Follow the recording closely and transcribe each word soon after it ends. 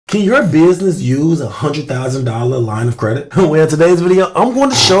Can your business use a $100,000 line of credit? Well, in today's video, I'm going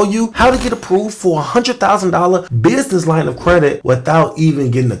to show you how to get approved for a $100,000 business line of credit without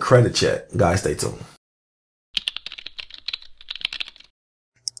even getting a credit check. Guys, stay tuned.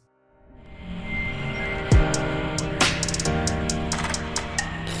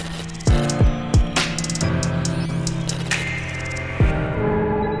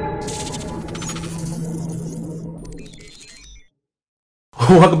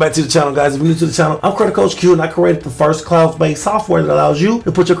 Welcome back to the channel, guys. If you're new to the channel, I'm Credit Coach Q, and I created the first cloud-based software that allows you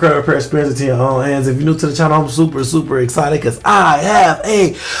to put your credit repair experience into your own hands. If you're new to the channel, I'm super excited because I have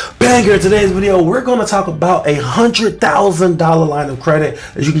a banger. In today's video, we're going to talk about a $100,000 line of credit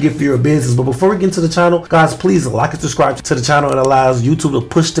that you can get for your business. But before we get into the channel, guys, please like and subscribe to the channel. It allows YouTube to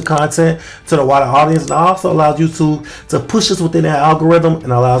push the content to the wider audience, and also allows YouTube to push us within their algorithm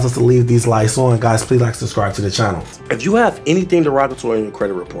and allows us to leave these lights on. Guys, please like and subscribe to the channel. If you have anything derogatory in your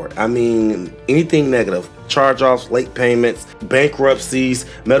credit report, I mean anything negative, charge-offs, late payments, bankruptcies,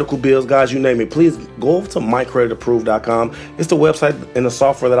 medical bills, guys, you name it, please go over to mycreditapproved.com. It's the website and the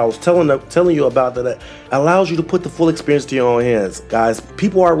software that I was telling you about that allows you to put the full experience to your own hands. Guys,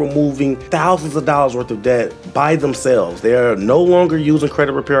 people are removing thousands of dollars worth of debt by themselves. They are no longer using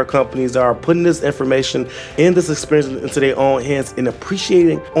credit repair companies. They are putting this information and this experience into their own hands and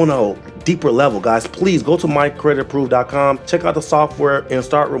appreciating on a deeper level. Guys, please go to mycreditapproved.com, check out the software and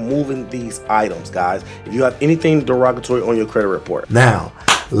start removing these items. Guys, if you have anything derogatory on your credit report. Now,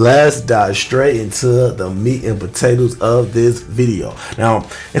 let's dive straight into the meat and potatoes of this video. Now,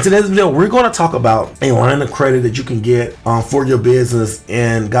 in today's video, we're going to talk about a line of credit that you can get for your business.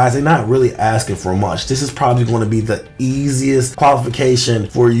 And guys, they're not really asking for much. This is probably going to be the easiest qualification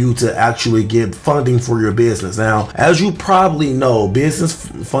for you to actually get funding for your business. Now, as you probably know, business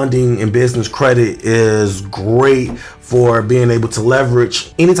funding and business credit is great for being able to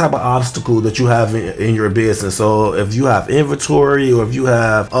leverage any type of obstacle that you have in your business. So if you have inventory or if you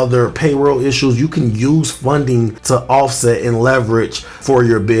have other payroll issues, you can use funding to offset and leverage for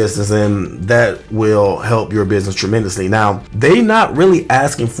your business, and that will help your business tremendously. Now, they're not really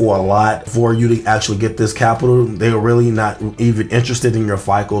asking for a lot for you to actually get this capital. They're really not even interested in your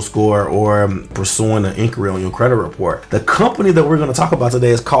FICO score or pursuing an inquiry on your credit report. The company that we're going to talk about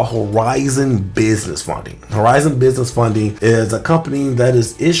today is called Horizon Business Funding. Horizon Business Funding is a company that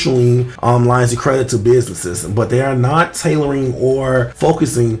is issuing lines of credit to businesses, but they are not tailoring or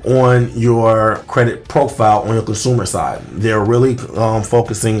focusing on your credit profile on your consumer side. They're really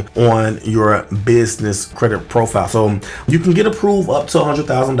focusing on your business credit profile. So you can get approved up to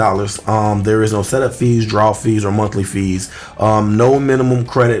 $100,000. There is no setup fees, draw fees, or monthly fees. No minimum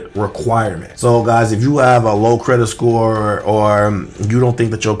credit requirement. So guys, if you have a low credit score or you don't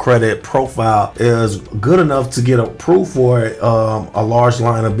think that your credit profile is good enough to get approved for a large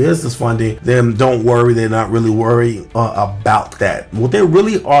line of business funding, then don't worry. They're not really worried about that. What they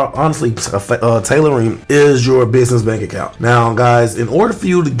really are honestly tailoring is your business bank account. Now guys, in order for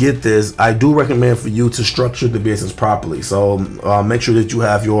you to get this, I do recommend for you to structure the business properly. So make sure that you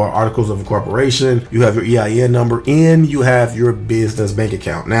have your articles of incorporation, you have your EIN number, and you have your business bank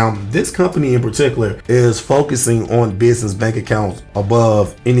account. Now, this company in particular is focusing on business bank accounts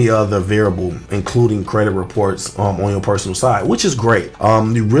above any other variable, including credit reports on your personal side, which is great.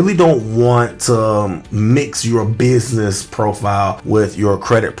 You really don't want to mix your business profile with your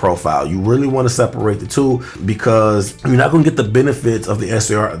credit profile. You really want to separate the two, because you're not going to get the benefits of the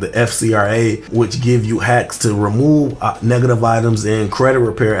FCRA, which give you hacks to remove negative items in credit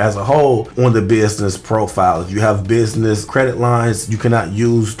repair as a whole on the business profile. If you have business credit lines, you cannot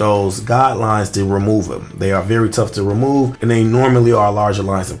use those guidelines to remove them. They are very tough to remove, and they normally are larger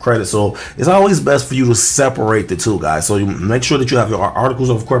lines of credit. So it's always best for you to separate the two, guys. So you make sure that you have your articles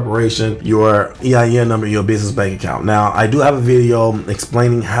of incorporation, your EIN number, your business bank account. Now, I do have a video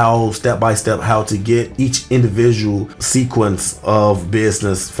explaining how step by step how to get each individual sequence of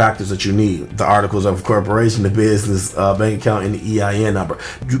business factors that you need: the articles of incorporation, the business bank account, and the EIN number.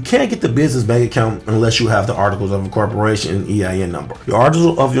 You can't get the business bank account unless you have the articles of incorporation and EIN number. Your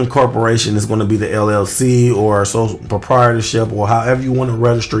articles of incorporation is going to be the LLC or sole proprietorship, or however you want to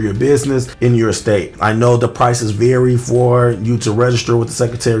register your business in your state. I know the prices vary for you to register with the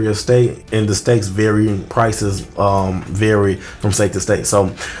Secretary of State, and the states vary, prices vary from state to state.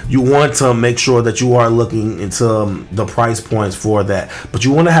 So you want to make sure that you are looking into the price points for that, but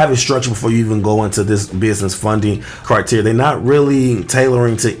you want to have it structured before you even go into this business funding criteria. They're not really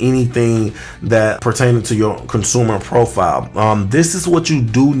tailoring to anything that pertaining to your consumer profile. This is what you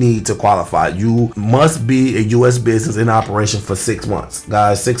do need to qualify. You must be a U.S. business in operation for 6 months.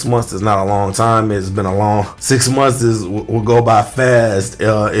 Guys, 6 months is not a long time. It's been a long 6 6 months will go by fast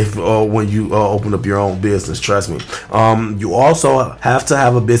if when you open up your own business. Trust me. You also have to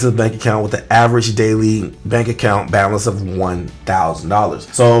have a business bank account with an average daily bank account balance of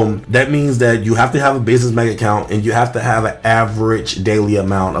 $1,000. So that means that you have to have a business bank account and you have to have an average daily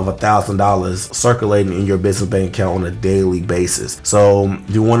amount of $1,000 circulating in your business bank account on a daily basis. So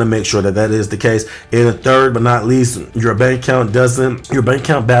you want to make sure that that is the case. And third but not least, your bank account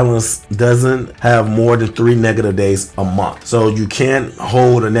balance doesn't have more than 3 negative days a month. So you can't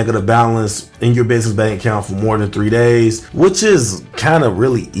hold a negative balance in your business bank account for more than 3 days, which is kind of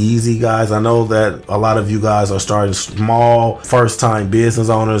really easy, guys. I know that a lot of you guys are starting small, first-time business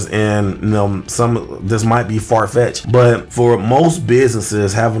owners, and this might be far-fetched, but for most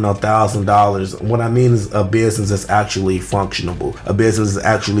businesses, having $1,000, what I mean is a business that's actually functionable, a business is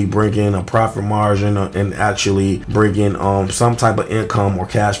actually bringing a profit margin and actually bringing some type of income or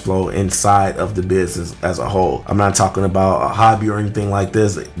cash flow inside of the business as a whole. I'm not talking about a hobby or anything like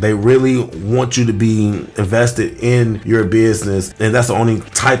this. They really want you to be invested in your business, and that's the only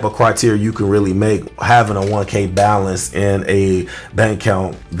type of criteria you can really make, having a 1K balance in a bank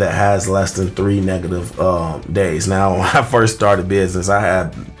account that has less than 3 negative days. Now, when I first started business, I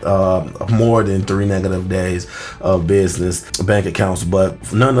had more than 3 negative days of business bank accounts,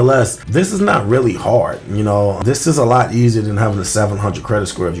 but nonetheless, this is not really hard. This is a lot easier than having a 700 credit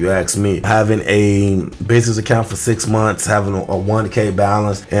score, if you ask me. Having a business account for 6 months, having a 1K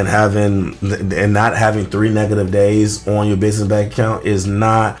balance, and not having 3 negative days on your business bank account is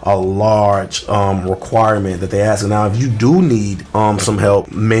not a large requirement that they ask. Now, if you do need some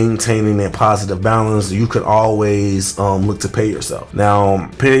help maintaining that positive balance, you could always look to pay yourself. Now,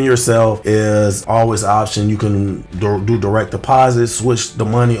 paying yourself is always an option. You can do direct deposit, switch the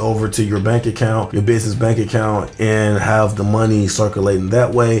money over to your bank account, your business bank account, and have the money circulating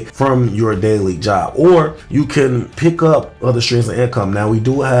that way from your daily job. Or you can pick up other streams of income. Now, we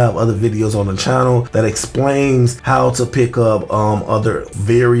do have other videos on the channel that explains how to pick up other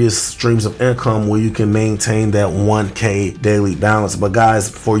various streams of income where you can maintain that 1K daily balance. But guys,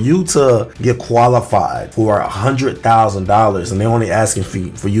 for you to get qualified for $100,000, and they're only asking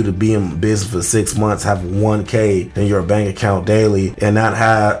for you to be in business for 6 months, have 1K in your bank account daily, and not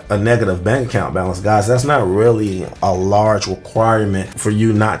have a negative bank account balance, guys, that's not really a large requirement for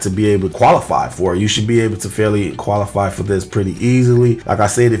you not to be able to qualify for it. You should be able to fairly qualify for this pretty easily. Like I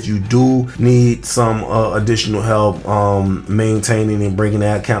said, if you do need some additional help maintaining and bringing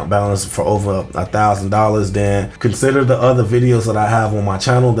that account balance for over $1,000, then consider the other videos that I have on my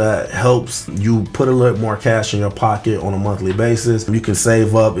channel that helps you put a little more cash in your pocket on a monthly basis. You can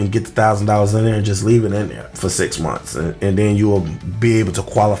save up and get the $1,000 in there and just leave it in there for 6 months, and then you will be able to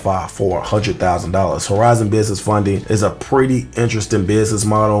qualify for $100,000. Horizon Business Funding is a pretty interesting business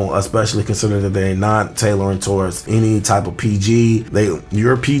model, especially considering that they're not tailoring towards any type of PG.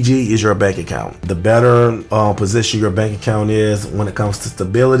 Your PG is your bank account. The better position your bank account is when it comes to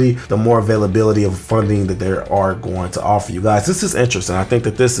stability, the more availability of funding that they are going to offer you. Guys, this is interesting. I think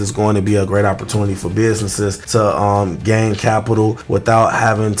that this is going to be a great opportunity for businesses to gain capital without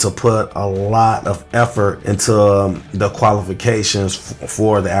having to put a lot of effort into the qualifications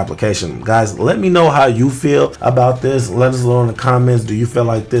for the application. Guys, let me know how you feel about this. Let us know in the comments. Do you feel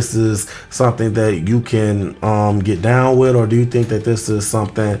like this is something that you can get down with, or do you think that this is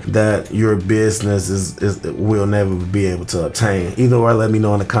something that your business will never be able to obtain? Either way, let me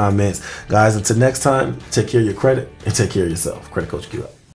know in the comments. Guys, until next time, take care of your credit and take care of yourself. Credit Coach Q out.